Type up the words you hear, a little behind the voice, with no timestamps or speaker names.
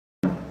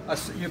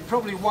You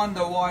probably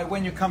wonder why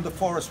when you come to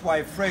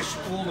Forestway Fresh,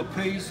 all the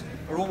peas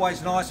are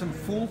always nice and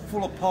full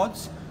of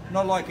pods,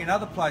 not like in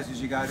other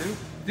places you go to.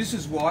 This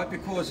is why,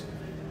 because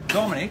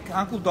Domenic,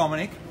 Uncle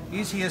Domenic,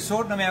 is here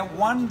sorting them out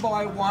one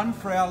by one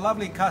for our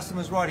lovely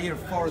customers right here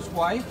at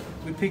Forestway.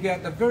 We pick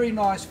out the very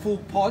nice full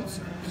pods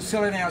to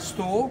sell in our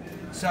store.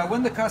 So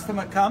when the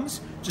customer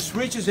comes, just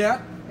reaches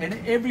out and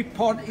every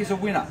pod is a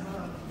winner.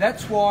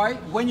 That's why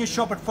when you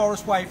shop at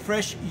Forestway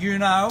Fresh, you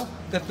know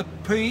that the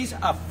peas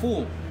are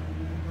full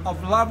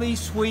of lovely,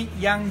 sweet,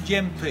 young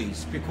gem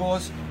peas,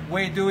 because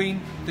we're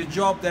doing the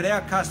job that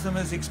our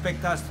customers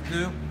expect us to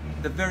do,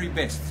 the very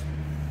best.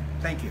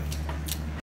 Thank you.